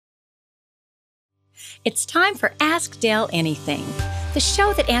It's time for Ask Dale Anything, the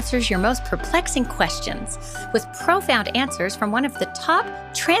show that answers your most perplexing questions with profound answers from one of the top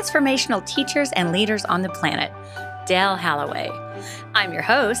transformational teachers and leaders on the planet, Dale Halloway. I'm your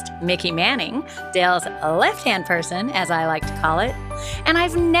host, Mickey Manning, Dale's left-hand person, as I like to call it, and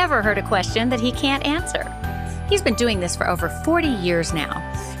I've never heard a question that he can't answer. He's been doing this for over 40 years now,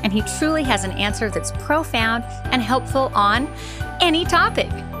 and he truly has an answer that's profound and helpful on any topic.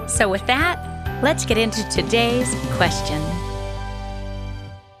 So with that, let's get into today's question.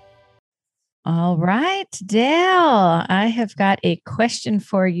 All right, Dale, I have got a question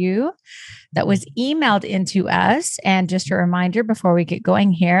for you that was emailed into us. And just a reminder before we get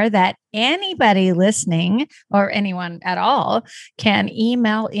going here that anybody listening or anyone at all can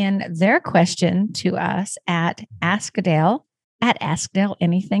email in their question to us at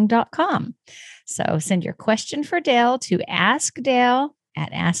askdale@askdaleanything.com. So send your question for Dale to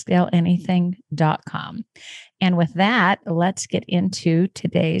askdale@askdaleanything.com. And with that, let's get into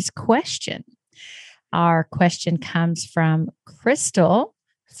today's question. Our question comes from Crystal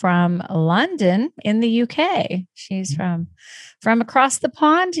from London in the UK. She's from across the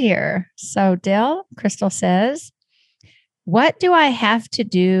pond here. So Dale, Crystal says, what do I have to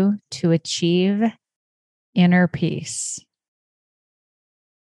do to achieve inner peace?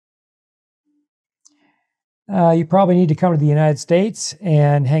 You probably need to come to the United States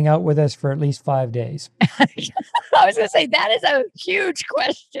and hang out with us for at least 5 days. I was going to say, that is a huge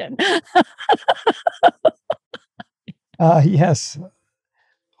question. Yes.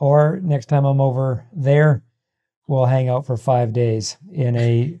 Or next time I'm over there, we'll hang out for 5 days in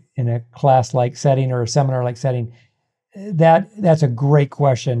a class-like setting or a seminar-like setting. That's a great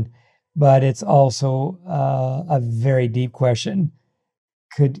question, but it's also a very deep question.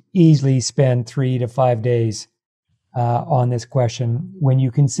 Could easily spend 3 to 5 days on this question. When you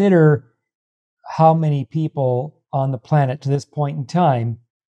consider how many people on the planet to this point in time,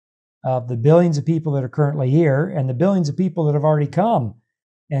 of the billions of people that are currently here and the billions of people that have already come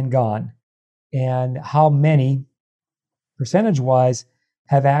and gone, and how many, percentage-wise,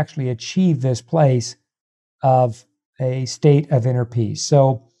 have actually achieved this place of a state of inner peace.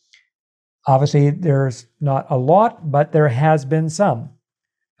 So obviously there's not a lot, but there has been some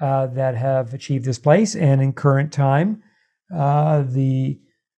that have achieved this place. And in current time, of the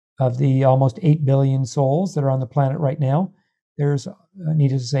almost 8 billion souls that are on the planet right now, there's,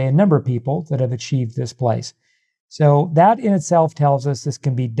 needless to say, a number of people that have achieved this place. So that in itself tells us this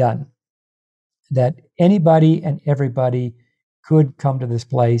can be done, that anybody and everybody could come to this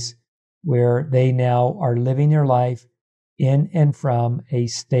place where they now are living their life in and from a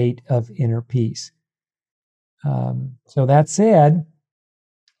state of inner peace. So that said,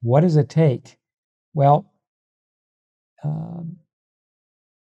 what does it take? Well,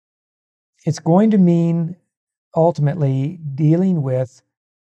 it's going to mean ultimately dealing with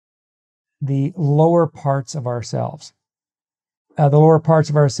the lower parts of ourselves. The lower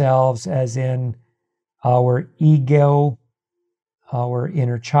parts of ourselves as in our ego, our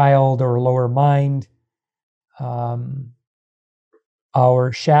inner child or lower mind, our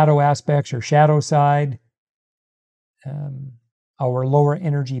shadow aspects or shadow side, our lower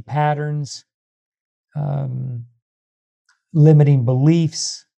energy patterns, limiting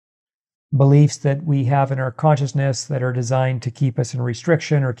beliefs that we have in our consciousness that are designed to keep us in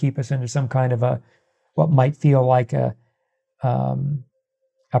restriction or keep us into some kind of what might feel like a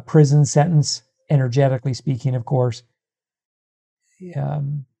prison sentence, energetically speaking, of course.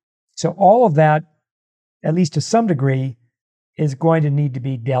 So all of that, at least to some degree, is going to need to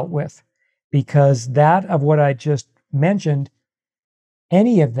be dealt with, because that of what I just mentioned,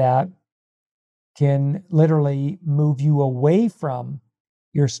 any of that can literally move you away from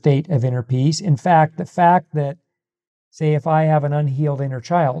your state of inner peace. In fact, the fact that, say, if I have an unhealed inner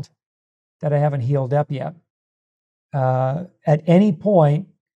child that I haven't healed up yet, at any point,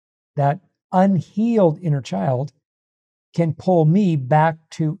 that unhealed inner child can pull me back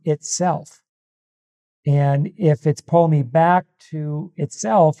to itself. And if it's pulling me back to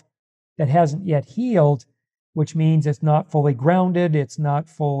itself that hasn't yet healed, which means it's not fully grounded, it's not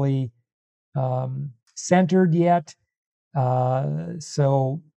fully centered yet.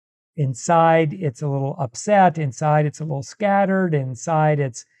 So inside it's a little upset, inside it's a little scattered, inside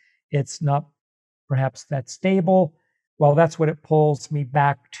it's not perhaps that stable. Well, that's what it pulls me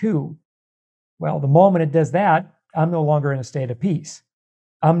back to. Well, the moment it does that, I'm no longer in a state of peace.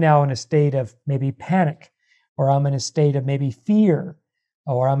 I'm now in a state of maybe panic, or I'm in a state of maybe fear,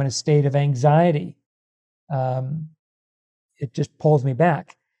 or I'm in a state of anxiety. It just pulls me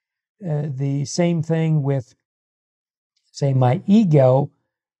back. The same thing with, say, my ego.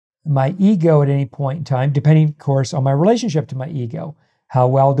 my ego at any point in time, depending, of course, on my relationship to my ego. How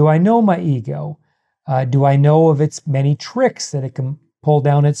well do I know my ego? Do I know of its many tricks that it can pull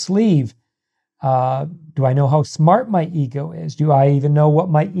down its sleeve? Do I know how smart my ego is? Do I even know what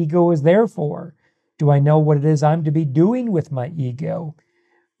my ego is there for? Do I know what it is I'm to be doing with my ego?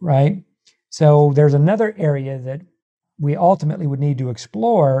 Right? So there's another area that we ultimately would need to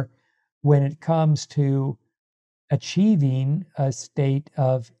explore when it comes to achieving a state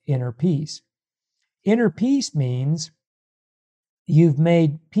of inner peace. Inner peace means you've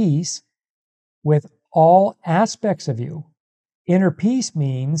made peace with all aspects of you. Inner peace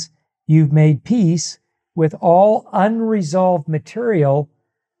means you've made peace with all unresolved material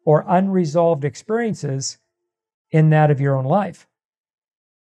or unresolved experiences in that of your own life,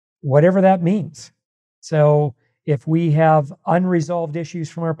 whatever that means. So if we have unresolved issues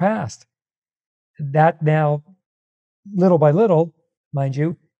from our past, that now, little by little, mind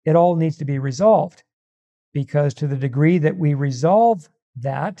you, it all needs to be resolved, because to the degree that we resolve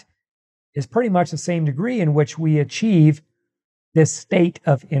that is pretty much the same degree in which we achieve this state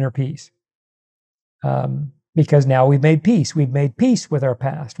of inner peace. Because now we've made peace. We've made peace with our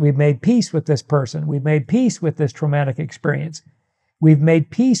past. We've made peace with this person. We've made peace with this traumatic experience. We've made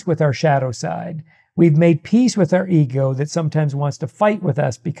peace with our shadow side. We've made peace with our ego that sometimes wants to fight with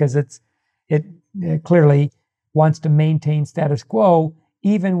us because it clearly wants to maintain status quo,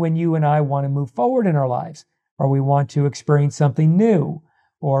 even when you and I want to move forward in our lives, or we want to experience something new,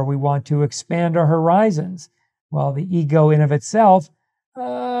 or we want to expand our horizons. Well, the ego in of itself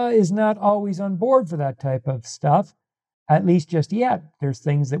is not always on board for that type of stuff, at least just yet. There's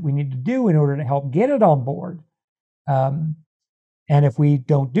things that we need to do in order to help get it on board. And if we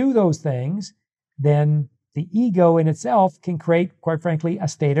don't do those things, then the ego in itself can create, quite frankly, a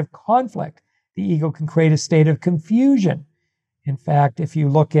state of conflict. The ego can create a state of confusion. In fact, if you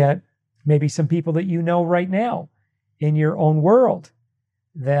look at maybe some people that you know right now in your own world,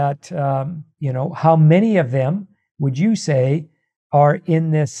 that, how many of them would you say are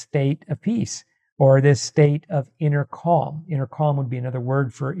in this state of peace or this state of inner calm? Inner calm would be another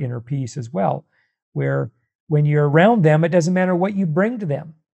word for inner peace as well, where when you're around them, it doesn't matter what you bring to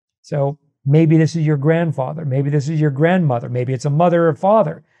them. So maybe this is your grandfather, maybe this is your grandmother, maybe it's a mother or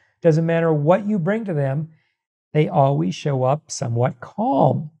father. Doesn't matter what you bring to them, they always show up somewhat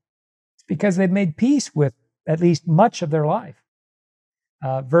calm. It's because they've made peace with at least much of their life.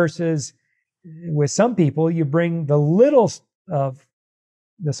 Versus with some people, you bring the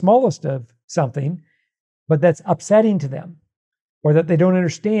smallest of something, but that's upsetting to them, or that they don't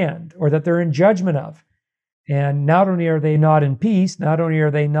understand, or that they're in judgment of. And not only are they not in peace, not only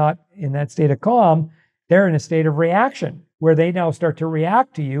are they not in that state of calm, they're in a state of reaction, where they now start to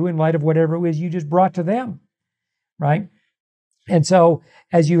react to you in light of whatever it was you just brought to them, right? And so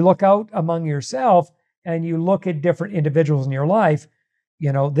as you look out among yourself and you look at different individuals in your life,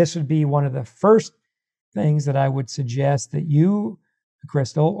 this would be one of the first things that I would suggest that you,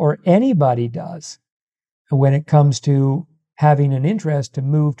 Crystal, or anybody does when it comes to having an interest to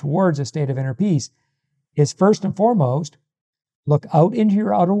move towards a state of inner peace, is first and foremost, look out into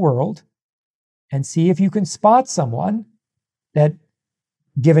your outer world and see if you can spot someone that,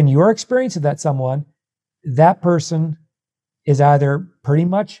 given your experience of that someone, that person is either pretty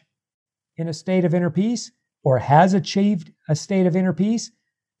much in a state of inner peace or has achieved a state of inner peace,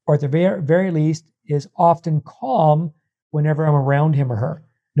 or at the very least is often calm whenever I'm around him or her.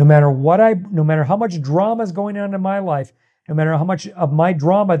 No matter how much drama is going on in my life, no matter how much of my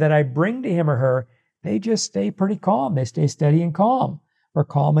drama that I bring to him or her, they just stay pretty calm. They stay steady and calm, or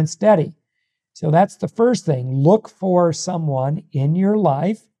calm and steady. So that's the first thing. Look for someone in your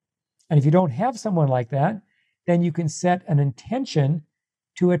life. And if you don't have someone like that, then you can set an intention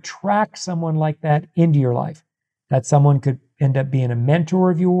to attract someone like that into your life. That someone could end up being a mentor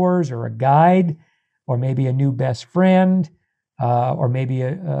of yours, or a guide, or maybe a new best friend, or maybe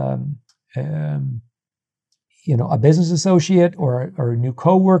a business associate, or a new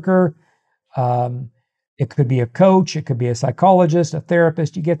coworker. It could be a coach, it could be a psychologist, a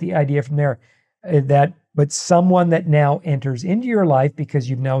therapist. You get the idea from there. But someone that now enters into your life because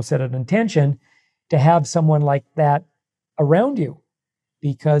you've now set an intention to have someone like that around you,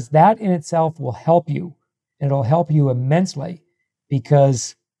 because that in itself will help you. It'll help you immensely,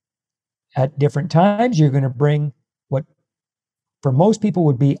 because at different times you're going to bring what for most people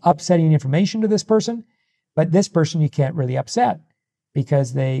would be upsetting information to this person, but this person you can't really upset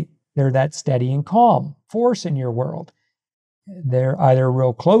because they're that steady and calm force in your world. They're either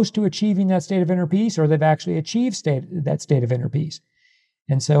real close to achieving that state of inner peace, or they've actually achieved that state of inner peace.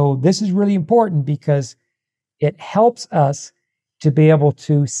 And so this is really important because it helps us to be able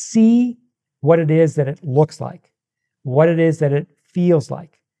to see what it is that it looks like, what it is that it feels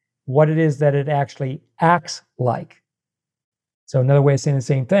like, what it is that it actually acts like. So another way of saying the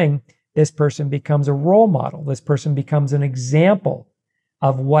same thing, this person becomes a role model. This person becomes an example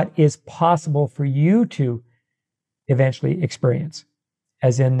of what is possible for you to eventually experience,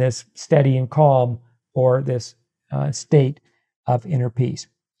 as in this steady and calm, or this state of inner peace.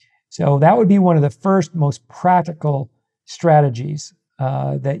 So that would be one of the first most practical strategies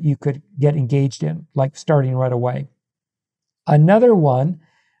that you could get engaged in, like starting right away. Another one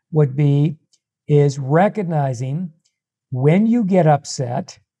would be is recognizing when you get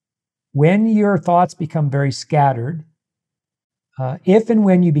upset, when your thoughts become very scattered, if and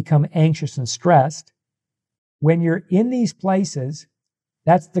when you become anxious and stressed, when you're in these places,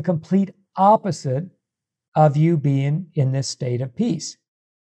 that's the complete opposite of you being in this state of peace.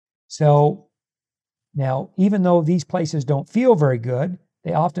 So now, even though these places don't feel very good,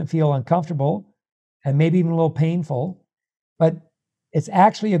 they often feel uncomfortable and maybe even a little painful, but it's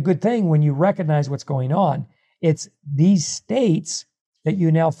actually a good thing when you recognize what's going on. It's these states that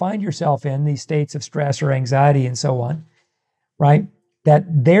you now find yourself in, these states of stress or anxiety and so on, right? That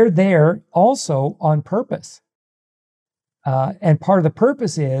they're there also on purpose. And part of the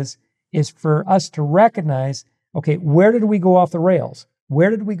purpose is for us to recognize, okay, where did we go off the rails? Where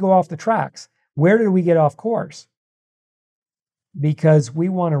did we go off the tracks? Where did we get off course? Because we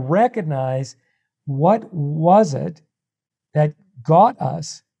want to recognize what was it that got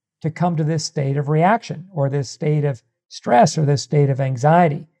us to come to this state of reaction, or this state of stress, or this state of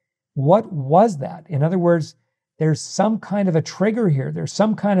anxiety. What was that? In other words, there's some kind of a trigger here. There's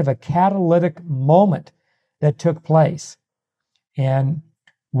some kind of a catalytic moment that took place. And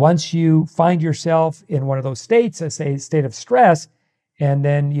once you find yourself in one of those states, let's say a state of stress, and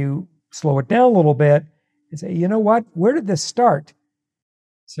then you slow it down a little bit and say, you know what, where did this start?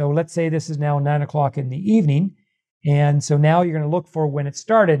 So let's say this is now 9 o'clock in the evening. And so now you're going to look for when it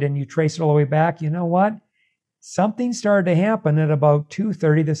started, and you trace it all the way back. You know what? Something started to happen at about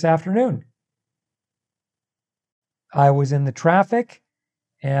 2:30 this afternoon. I was in the traffic,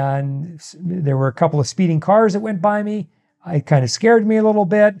 and there were a couple of speeding cars that went by me. It kind of scared me a little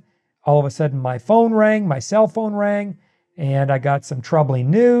bit. All of a sudden, my phone rang, my cell phone rang, and I got some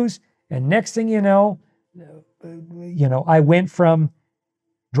troubling news. And next thing you know, I went from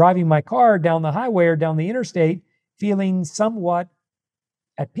driving my car down the highway or down the interstate feeling somewhat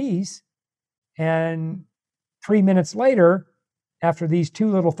at peace, and 3 minutes later, after these two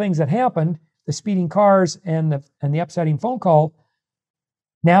little things that happened, the speeding cars and the upsetting phone call,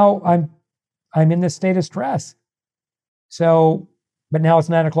 now I'm in this state of stress. So, but now it's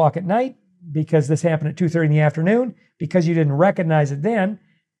 9 o'clock at night because this happened at 2:30 in the afternoon. Because you didn't recognize it then,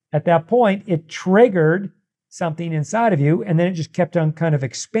 at that point, it triggered something inside of you, and then it just kept on kind of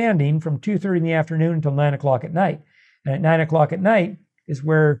expanding from 2:30 in the afternoon until 9 o'clock at night. And at 9 o'clock at night is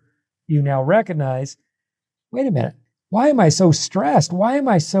where you now recognize, wait a minute, why am I so stressed? Why am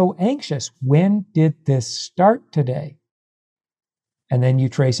I so anxious? When did this start today? And then you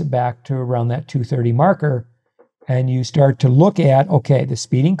trace it back to around that 2:30 marker, and you start to look at, okay, the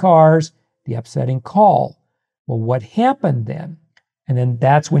speeding cars, the upsetting call. Well, what happened then? And then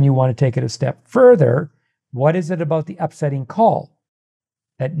that's when you want to take it a step further. What is it about the upsetting call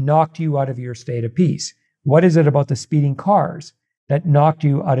that knocked you out of your state of peace? What is it about the speeding cars that knocked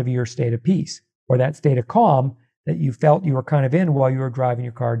you out of your state of peace, or that state of calm that you felt you were kind of in while you were driving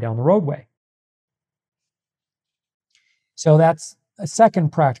your car down the roadway? So that's a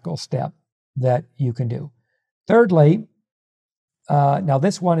second practical step that you can do. Thirdly, now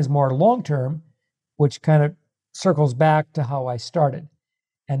this one is more long-term, which kind of circles back to how I started.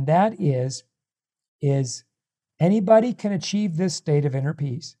 And that is anybody can achieve this state of inner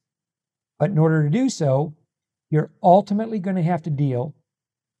peace. But in order to do so, you're ultimately going to have to deal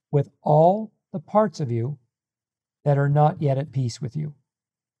with all the parts of you that are not yet at peace with you,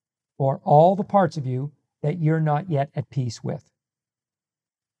 or all the parts of you that you're not yet at peace with.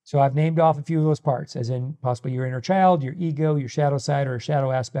 So I've named off a few of those parts, as in possibly your inner child, your ego, your shadow side, or a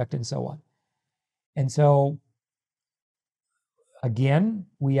shadow aspect, and so on. And so, again,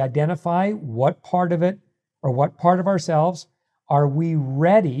 we identify what part of it, or what part of ourselves are we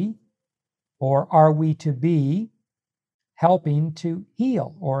ready, or are we to be helping to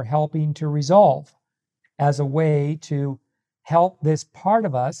heal or helping to resolve, as a way to help this part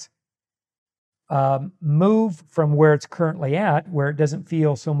of us move from where it's currently at, where it doesn't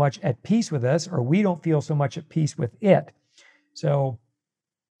feel so much at peace with us, or we don't feel so much at peace with it. So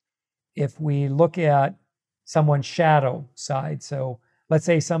if we look at someone's shadow side, so let's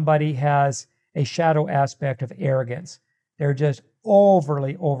say somebody has a shadow aspect of arrogance. They're just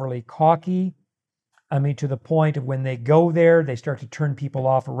overly cocky. I mean, to the point of when they go there, they start to turn people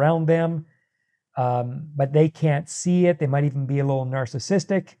off around them, but they can't see it. They might even be a little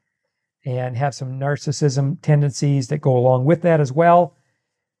narcissistic and have some narcissism tendencies that go along with that as well,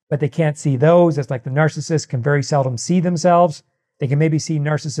 but they can't see those. It's like the narcissist can very seldom see themselves. They can maybe see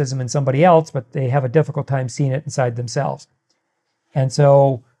narcissism in somebody else, but they have a difficult time seeing it inside themselves. And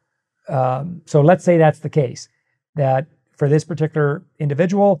so let's say that's the case, that for this particular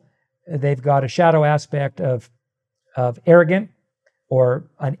individual, they've got a shadow aspect of arrogant, or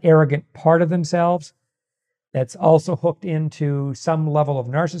an arrogant part of themselves that's also hooked into some level of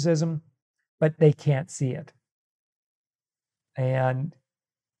narcissism, but they can't see it.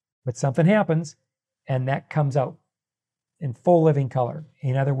 But something happens, and that comes out in full living color.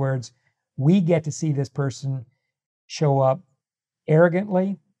 In other words, we get to see this person show up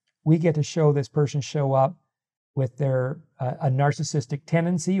arrogantly. We get to show this person show up with their a narcissistic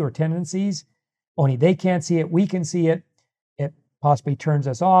tendency or tendencies. Only they can't see it. We can see it. It possibly turns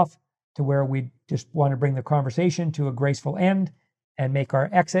us off to where we just want to bring the conversation to a graceful end and make our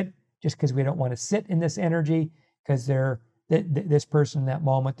exit, just because we don't want to sit in this energy, because this person in that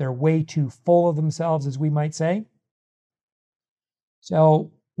moment, they're way too full of themselves, as we might say.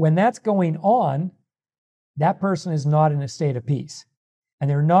 So when that's going on, that person is not in a state of peace. And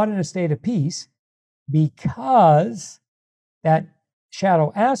they're not in a state of peace because that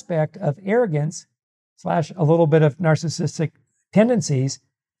shadow aspect of arrogance / a little bit of narcissistic tendencies,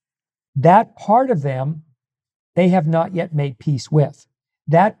 that part of them, they have not yet made peace with.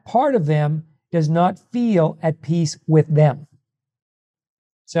 That part of them does not feel at peace with them.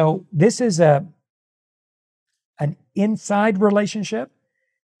 So this is an inside relationship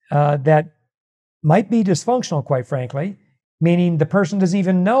that might be dysfunctional, quite frankly, meaning the person doesn't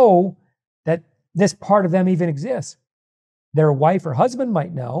even know that this part of them even exists. Their wife or husband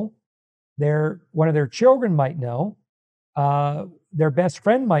might know, one of their children might know, their best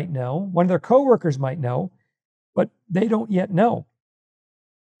friend might know, one of their coworkers might know, but they don't yet know.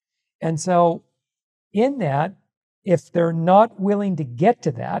 And so in that, if they're not willing to get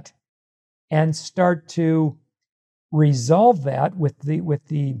to that and start to resolve that with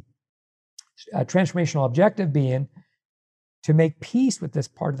the transformational objective being to make peace with this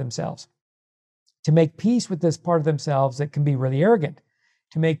part of themselves, to make peace with this part of themselves that can be really arrogant,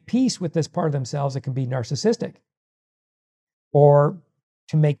 to make peace with this part of themselves that can be narcissistic, or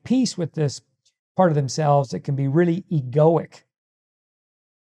to make peace with this part of themselves that can be really egoic.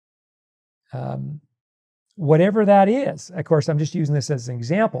 Whatever that is, of course, I'm just using this as an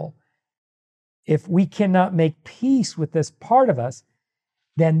example. If we cannot make peace with this part of us,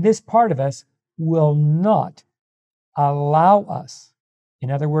 then this part of us will not allow us. In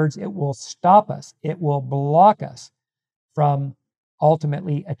other words, it will stop us. It will block us from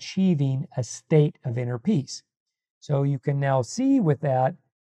ultimately achieving a state of inner peace. So you can now see with that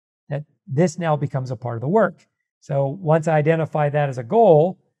this now becomes a part of the work. So once I identify that as a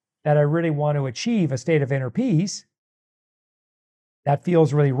goal, that I really want to achieve a state of inner peace, that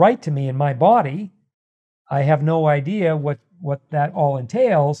feels really right to me in my body. I have no idea what that all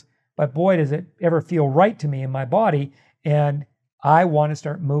entails, but boy, does it ever feel right to me in my body. And I want to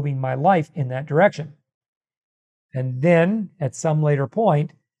start moving my life in that direction. And then at some later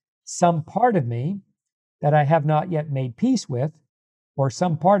point, some part of me that I have not yet made peace with, or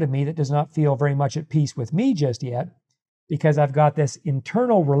some part of me that does not feel very much at peace with me just yet, because I've got this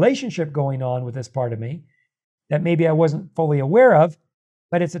internal relationship going on with this part of me that maybe I wasn't fully aware of,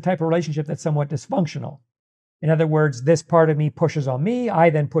 but it's a type of relationship that's somewhat dysfunctional. In other words, this part of me pushes on me, I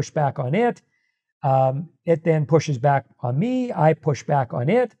then push back on it. It then pushes back on me, I push back on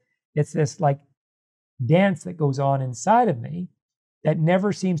it. It's this like dance that goes on inside of me that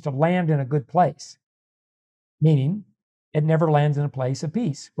never seems to land in a good place. Meaning, it never lands in a place of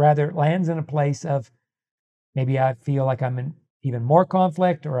peace. Rather, it lands in a place of maybe I feel like I'm in even more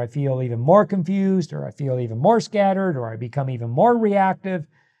conflict, or I feel even more confused, or I feel even more scattered, or I become even more reactive,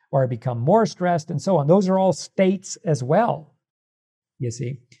 or I become more stressed, and so on. Those are all states as well, you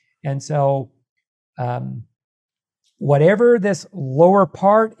see. And so whatever this lower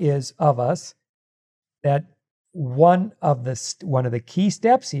part is of us, that one of the key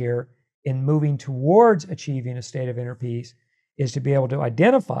steps here in moving towards achieving a state of inner peace is to be able to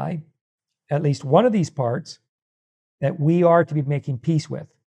identify at least one of these parts that we are to be making peace with,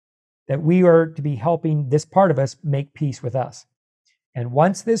 that we are to be helping this part of us make peace with us. And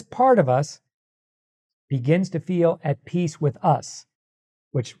once this part of us begins to feel at peace with us,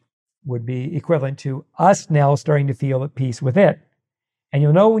 which would be equivalent to us now starting to feel at peace with it. And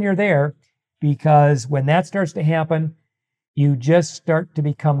you'll know when you're there, because when that starts to happen, You just start to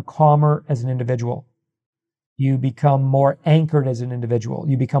become calmer as an individual. You become more anchored as an individual.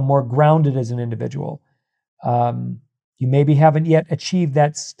 You become more grounded as an individual. You maybe haven't yet achieved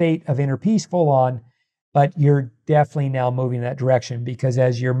that state of inner peace full on, but you're definitely now moving in that direction, because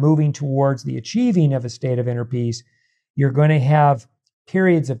as you're moving towards the achieving of a state of inner peace, you're going to have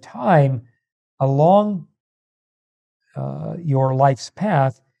periods of time along your life's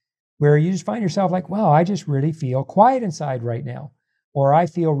path where you just find yourself like, wow, I just really feel quiet inside right now, or I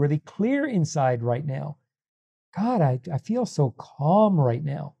feel really clear inside right now. God, I feel so calm right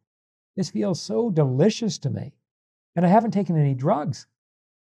now. This feels so delicious to me. And I haven't taken any drugs.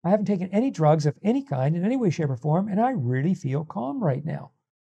 I haven't taken any drugs of any kind in any way, shape, or form, and I really feel calm right now.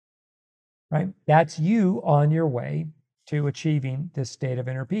 Right? That's you on your way to achieving this state of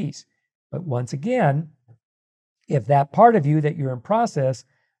inner peace. But once again, if that part of you that you're in process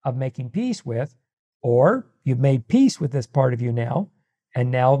of making peace with, or you've made peace with this part of you now, and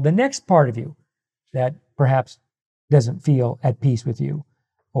now the next part of you that perhaps doesn't feel at peace with you,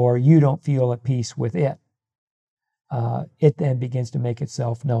 or you don't feel at peace with it, it then begins to make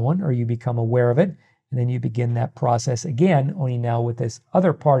itself known, or you become aware of it, and then you begin that process again, only now with this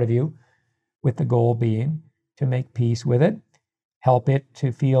other part of you, with the goal being to make peace with it, help it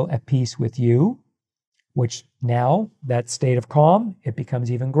to feel at peace with you, which now that state of calm, it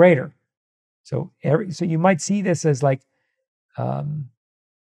becomes even greater. So you might see this as like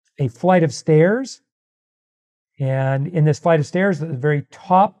a flight of stairs. And in this flight of stairs, at the very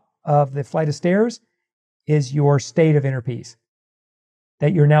top of the flight of stairs is your state of inner peace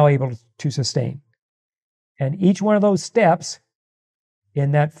that you're now able to sustain. And each one of those steps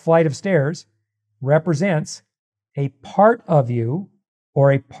in that flight of stairs represents a part of you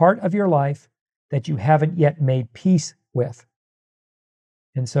or a part of your life that you haven't yet made peace with.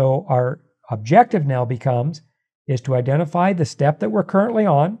 And so our objective now is to identify the step that we're currently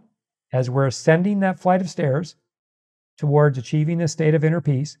on as we're ascending that flight of stairs towards achieving a state of inner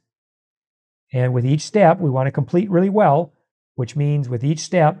peace. And with each step, we want to complete really well, which means with each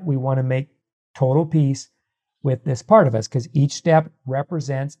step, we want to make total peace with this part of us, because each step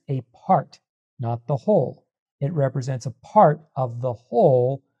represents a part, not the whole. It represents a part of the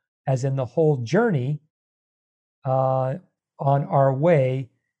whole, as in the whole journey on our way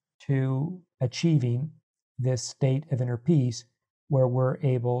to achieving this state of inner peace where we're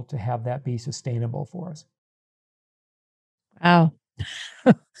able to have that be sustainable for us. Wow.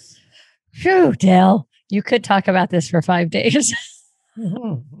 Phew, Dale, you could talk about this for 5 days.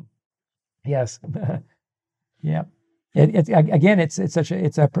 Mm-hmm. Yes. Yeah. It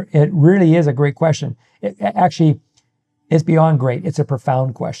really is a great question. It's beyond great. It's a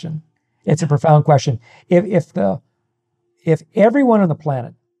profound question. It's a profound question. If everyone on the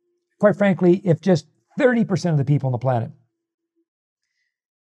planet, quite frankly, if just 30% of the people on the planet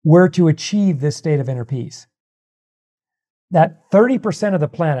were to achieve this state of inner peace, that 30% of the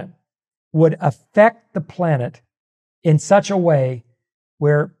planet would affect the planet in such a way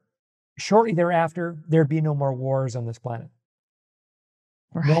where shortly thereafter, there'd be no more wars on this planet.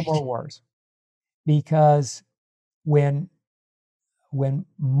 Right. No more wars. Because when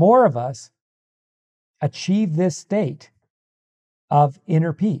more of us achieve this state of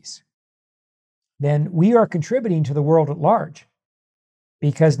inner peace, then we are contributing to the world at large.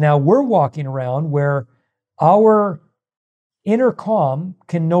 Because now we're walking around where our inner calm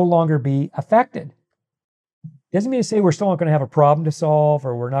can no longer be affected. Doesn't mean to say we're still not going to have a problem to solve,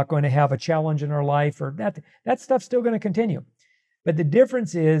 or we're not going to have a challenge in our life, or that stuff's still going to continue. But the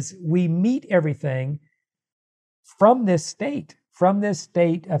difference is we meet everything from this state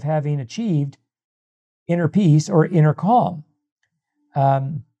of having achieved inner peace or inner calm.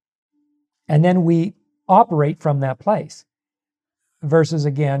 And then we operate from that place. Versus,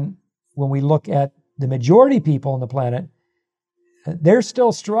 again, when we look at the majority of people on the planet, they're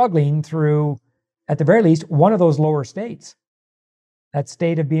still struggling through, at the very least, one of those lower states. That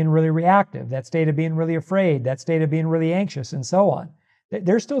state of being really reactive, that state of being really afraid, that state of being really anxious, and so on.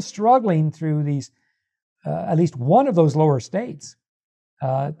 They're still struggling through these, at least one of those lower states.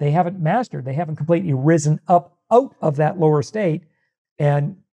 They haven't mastered, they haven't completely risen up out of that lower state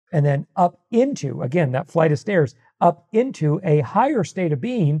and then up into, again, that flight of stairs, up into a higher state of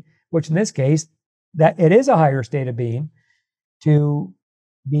being, which in this case, that it is a higher state of being, to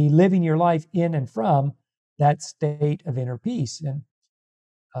be living your life in and from that state of inner peace. And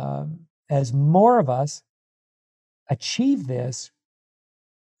as more of us achieve this,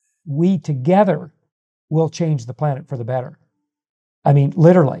 we together will change the planet for the better. I mean,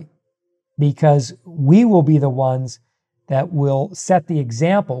 literally, because we will be the ones that will set the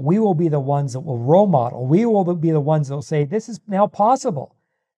example. We will be the ones that will role model. We will be the ones that will say, this is now possible.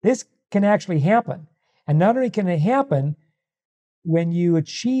 This can actually happen. And not only can it happen, when you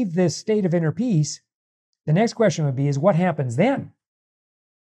achieve this state of inner peace, the next question would be is what happens then?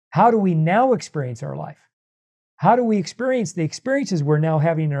 How do we now experience our life? How do we experience the experiences we're now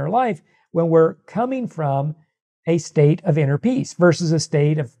having in our life when we're coming from a state of inner peace versus a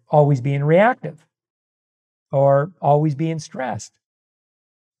state of always being reactive or always being stressed?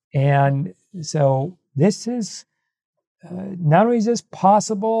 And so this is not only is this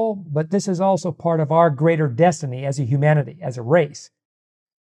possible, but this is also part of our greater destiny as a humanity, as a race.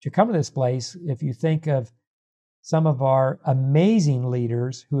 To come to this place, if you think of some of our amazing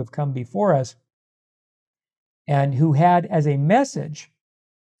leaders who have come before us and who had as a message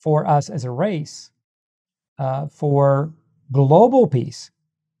for us as a race, for global peace.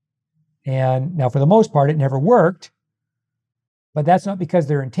 And now, for the most part, it never worked, but that's not because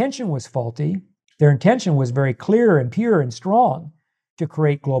their intention was faulty. Their intention was very clear and pure and strong to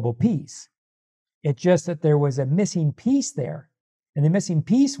create global peace. It's just that there was a missing piece there. And the missing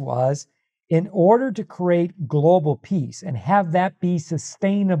piece was, in order to create global peace and have that be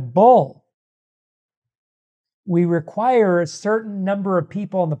sustainable, we require a certain number of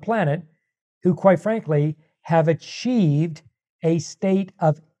people on the planet who, quite frankly, have achieved a state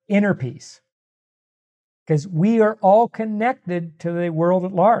of inner peace. Because we are all connected to the world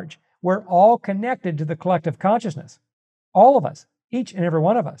at large. We're all connected to the collective consciousness. All of us, each and every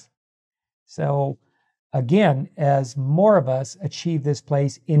one of us. So again, as more of us achieve this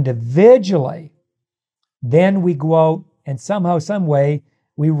place individually, then we go out and somehow, some way,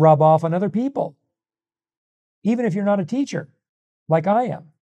 we rub off on other people. Even if you're not a teacher, like I am,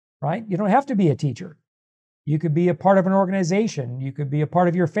 right? You don't have to be a teacher. You could be a part of an organization. You could be a part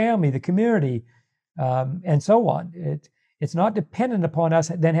of your family, the community, and so on. It's not dependent upon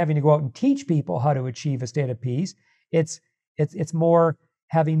us then having to go out and teach people how to achieve a state of peace. It's more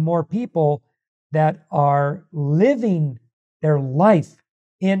having more people that are living their life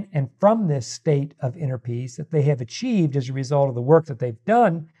in and from this state of inner peace that they have achieved as a result of the work that they've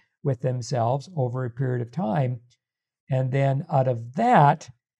done with themselves over a period of time. And then out of that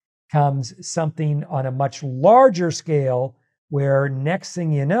comes something on a much larger scale where next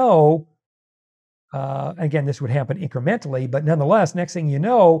thing you know, again, this would happen incrementally, but nonetheless, next thing you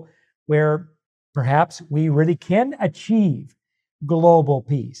know, where perhaps we really can achieve global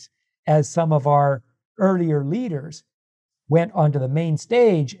peace, as some of our earlier leaders went onto the main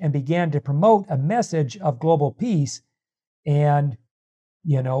stage and began to promote a message of global peace. And,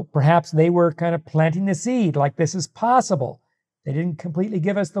 perhaps they were kind of planting the seed, like this is possible. They didn't completely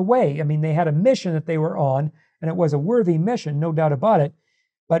give us the way. I mean, they had a mission that they were on, and it was a worthy mission, no doubt about it.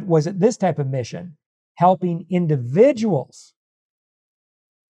 But was it this type of mission? Helping individuals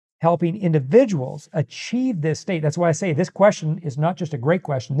achieve this state. That's why I say this question is not just a great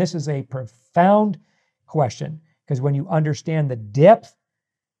question. This is a profound question, because when you understand the depth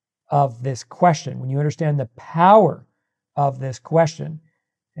of this question, when you understand the power of this question,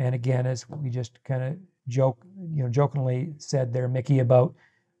 and again, as we just kind of jokingly said there, Mickey, about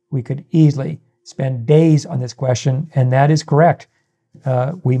we could easily spend days on this question, and that is correct.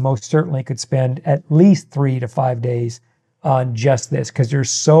 We most certainly could spend at least 3 to 5 days on just this, because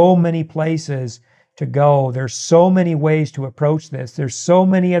there's so many places to go. There's so many ways to approach this. There's so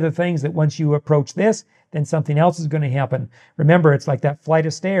many other things that once you approach this, then something else is going to happen. Remember, it's like that flight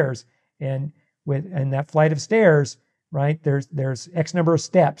of stairs, and that flight of stairs, right? There's X number of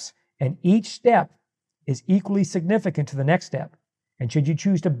steps, and each step is equally significant to the next step. And should you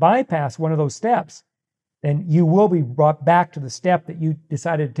choose to bypass one of those steps, then you will be brought back to the step that you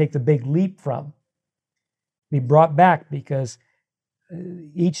decided to take the big leap from. Be brought back, because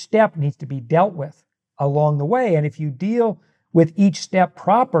each step needs to be dealt with along the way. And if you deal with each step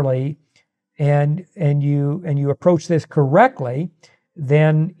properly and you approach this correctly,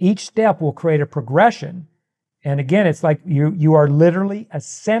 then each step will create a progression. And again, it's like you are literally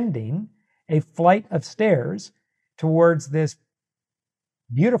ascending a flight of stairs towards this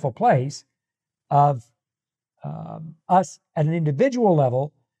beautiful place of us at an individual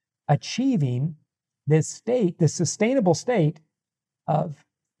level achieving this state, this sustainable state of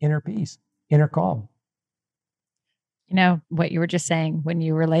inner peace, inner calm. What you were just saying when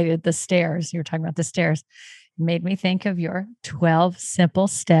you related the stairs, you were talking about the stairs, made me think of your 12 Simple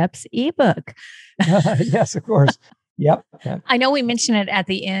Steps ebook. Yes, of course. Yep. Yep. I know we mentioned it at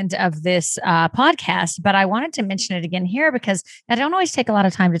the end of this podcast, but I wanted to mention it again here because I don't always take a lot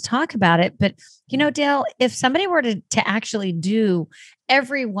of time to talk about it. But, Dale, if somebody were to actually do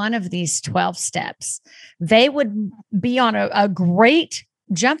every one of these 12 steps, they would be on a great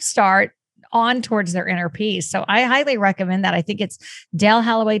jump start on towards their inner peace. So I highly recommend that. I think it's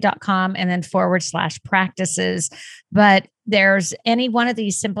dalehalloway.com and then /practices. But there's any one of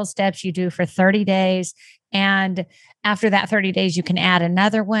these simple steps you do for 30 days. And after that 30 days, you can add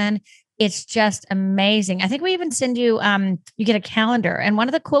another one. It's just amazing. I think we even send you, you get a calendar. And one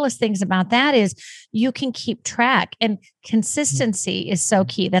of the coolest things about that is you can keep track, and consistency is so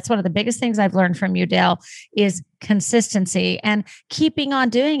key. That's one of the biggest things I've learned from you, Dale, is consistency and keeping on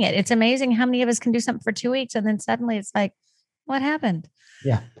doing it. It's amazing how many of us can do something for 2 weeks and then suddenly it's like, what happened?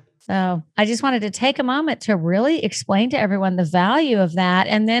 Yeah. So I just wanted to take a moment to really explain to everyone the value of that.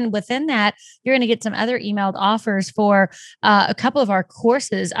 And then within that, you're going to get some other emailed offers for a couple of our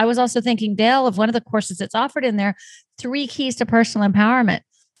courses. I was also thinking, Dale, of one of the courses that's offered in there, 3 Keys to Personal Empowerment.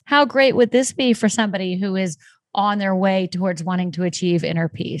 How great would this be for somebody who is on their way towards wanting to achieve inner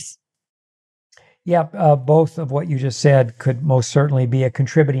peace? Yeah, both of what you just said could most certainly be a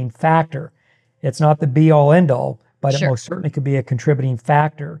contributing factor. It's not the be all end all, but Sure. It most certainly could be a contributing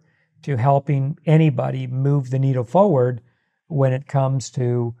factor to helping anybody move the needle forward when it comes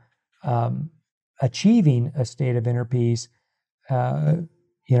to achieving a state of inner peace.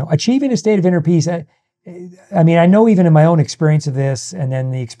 Achieving a state of inner peace. I mean, I know even in my own experience of this, and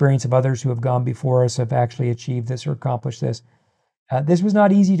then the experience of others who have gone before us have actually achieved this or accomplished this. This was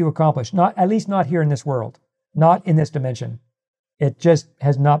not easy to accomplish, at least not here in this world, not in this dimension. It just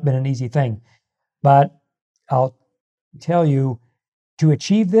has not been an easy thing. But I'll tell you, to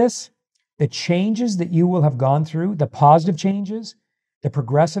achieve this, the changes that you will have gone through, the positive changes, the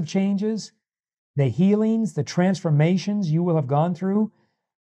progressive changes, the healings, the transformations you will have gone through.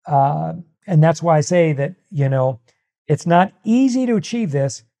 And that's why I say that, it's not easy to achieve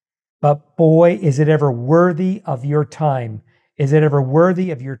this, but boy, is it ever worthy of your time. Is it ever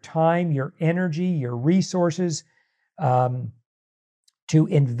worthy of your time, your energy, your resources to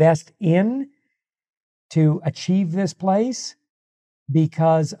invest in to achieve this place?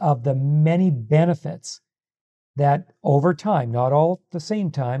 Because of the many benefits that over time, not all at the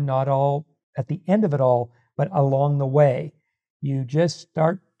same time, not all at the end of it all, but along the way, you just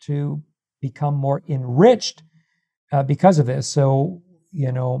start to become more enriched because of this. So,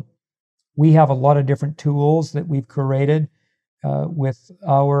 we have a lot of different tools that we've created with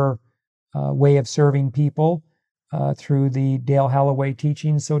our way of serving people through the Dale Halloway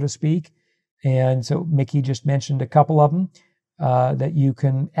teachings, so to speak. And so Mickey just mentioned a couple of them that you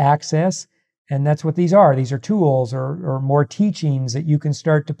can access. And that's what these are. These are tools or more teachings that you can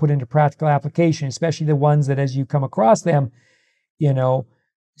start to put into practical application, especially the ones that as you come across them,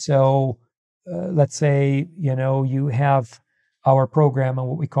 so let's say, you have our program on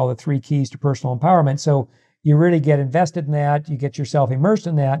what we call the 3 Keys to Personal Empowerment. So you really get invested in that, you get yourself immersed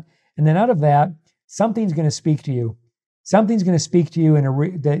in that. And then out of that, something's going to speak to you. Something's going to speak to you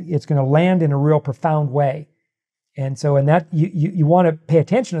that it's going to land in a real profound way. And so in that, you want to pay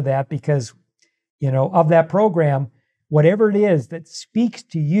attention to that because, of that program, whatever it is that speaks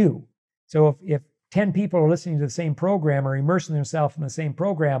to you. So if 10 people are listening to the same program or immersing themselves in the same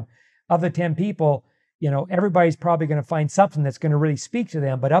program, of the 10 people, everybody's probably going to find something that's going to really speak to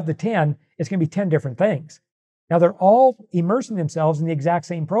them. But of the 10, it's going to be 10 different things. Now they're all immersing themselves in the exact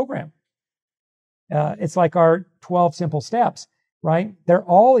same program. It's like our 12 simple steps, right? They're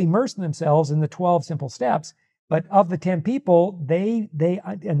all immersing themselves in the 12 simple steps. But of the 10 people,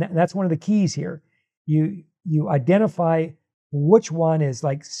 and that's one of the keys here. You identify which one is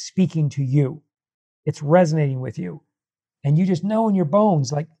like speaking to you. It's resonating with you. And you just know in your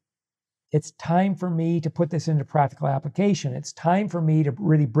bones, like, it's time for me to put this into practical application. It's time for me to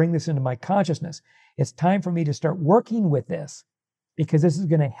really bring this into my consciousness. It's time for me to start working with this because this is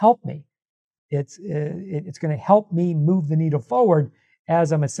going to help me. It's going to help me move the needle forward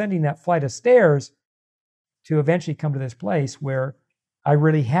as I'm ascending that flight of stairs to eventually come to this place where I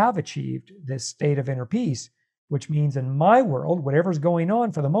really have achieved this state of inner peace, which means in my world, whatever's going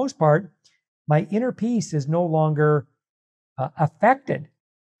on, for the most part, my inner peace is no longer affected.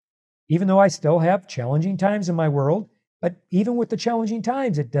 Even though I still have challenging times in my world, but even with the challenging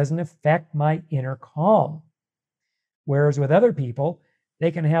times, it doesn't affect my inner calm. Whereas with other people,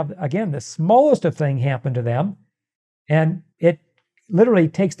 they can have, again, the smallest of thing happen to them, and it literally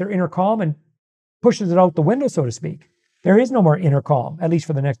takes their inner calm and pushes it out the window, so to speak. There is no more inner calm, at least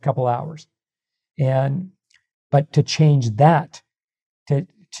for the next couple hours. But to change that,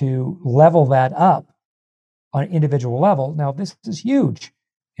 to level that up, on an individual level. Now, this is huge.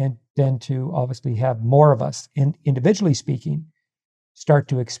 And then to obviously have more of us, individually speaking, start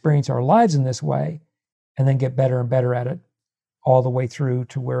to experience our lives in this way, and then get better and better at it all the way through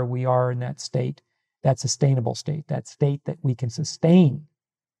to where we are in that state, that sustainable state, that state that we can sustain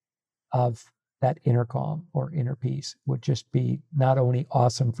of that inner calm or inner peace would just be not only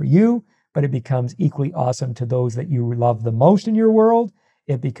awesome for you, but it becomes equally awesome to those that you love the most in your world.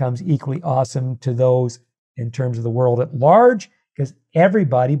 It becomes equally awesome to those in terms of the world at large, because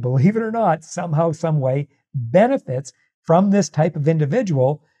everybody, believe it or not, somehow, some way benefits from this type of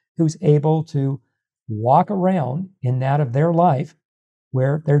individual who's able to walk around in that of their life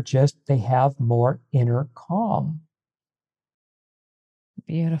where they have more inner calm.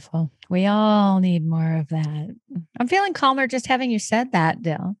 Beautiful. We all need more of that. I'm feeling calmer just having you said that,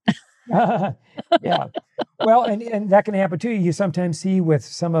 Dale. Yeah. Well, and that can happen too. You sometimes see with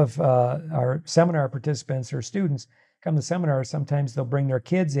some of our seminar participants or students come to seminars, sometimes they'll bring their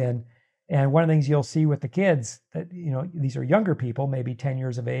kids in. And one of the things you'll see with the kids that, these are younger people, maybe 10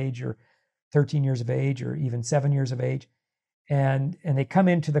 years of age or 13 years of age or even 7 years of age. And they come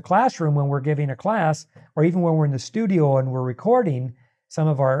into the classroom when we're giving a class, or even when we're in the studio and we're recording some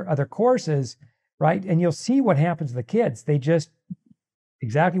of our other courses, right? And you'll see what happens to the kids. They just,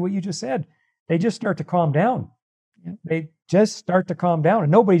 exactly what you just said, they just start to calm down. Yep. They just start to calm down,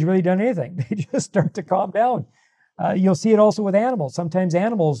 and nobody's really done anything. They just start to calm down. You'll see it also with animals. Sometimes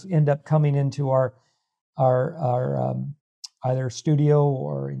animals end up coming into our either studio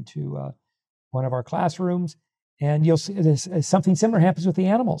or into one of our classrooms, and you'll see this, something similar happens with the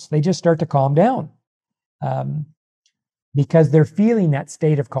animals. They just start to calm down because they're feeling that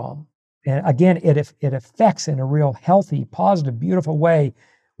state of calm. And again, it affects in a real healthy, positive, beautiful way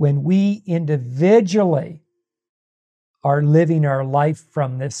when we individually are living our life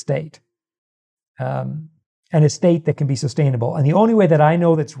from this state. And a state that can be sustainable. And the only way that I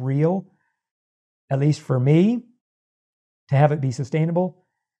know that's real, at least for me, to have it be sustainable,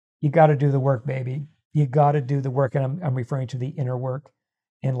 you got to do the work, baby. You got to do the work. And I'm referring to the inner work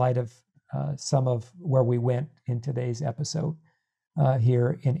in light of some of where we went in today's episode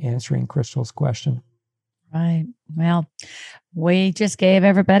here in answering Crystal's question. Right. Well, we just gave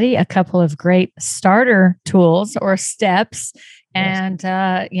everybody a couple of great starter tools or steps. Yes.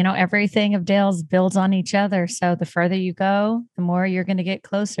 And, everything of Dale's builds on each other. So the further you go, the more you're going to get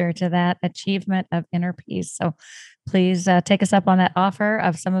closer to that achievement of inner peace. So please take us up on that offer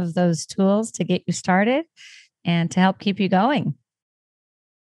of some of those tools to get you started and to help keep you going.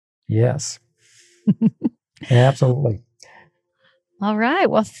 Yes, absolutely. All right.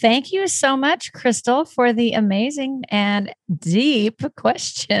 Well, thank you so much, Crystal, for the amazing and deep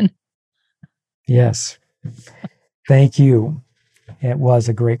question. Yes. Thank you. It was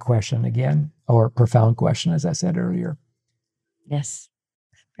a great question again, or profound question, as I said earlier. Yes,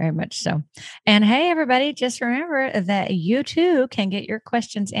 very much so. And hey, everybody, just remember that you too can get your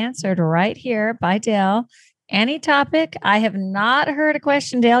questions answered right here by Dale. Any topic. I have not heard a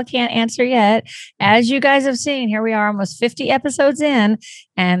question Dale can't answer yet. As you guys have seen, here we are almost 50 episodes in,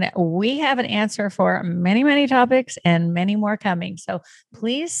 and we have an answer for many, many topics and many more coming. So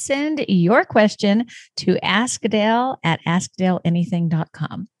please send your question to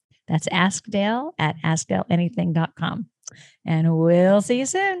askdale@askdaleanything.com. That's askdale@askdaleanything.com. And we'll see you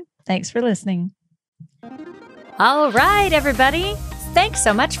soon. Thanks for listening. All right, everybody. Thanks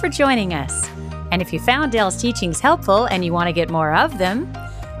so much for joining us. And if you found Dale's teachings helpful and you want to get more of them,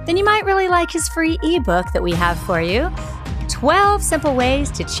 then you might really like his free ebook that we have for you, 12 Simple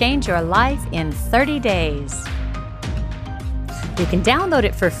Ways to Change Your Life in 30 Days. You can download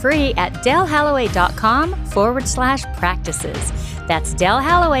it for free at dalehalloway.com/practices. That's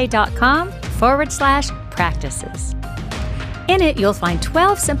dalehalloway.com/practices. In it, you'll find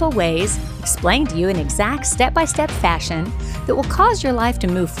 12 simple ways explained to you in exact step-by-step fashion that will cause your life to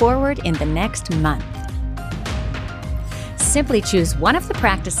move forward in the next month. Simply choose one of the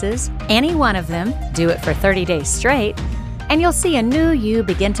practices, any one of them, do it for 30 days straight, and you'll see a new you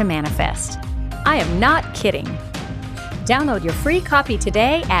begin to manifest. I am not kidding. Download your free copy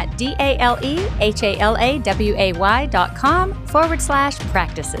today at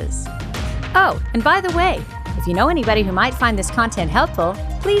dalehalloway.com/practices. Oh, and by the way, if you know anybody who might find this content helpful,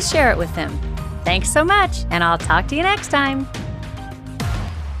 please share it with them. Thanks so much, and I'll talk to you next time.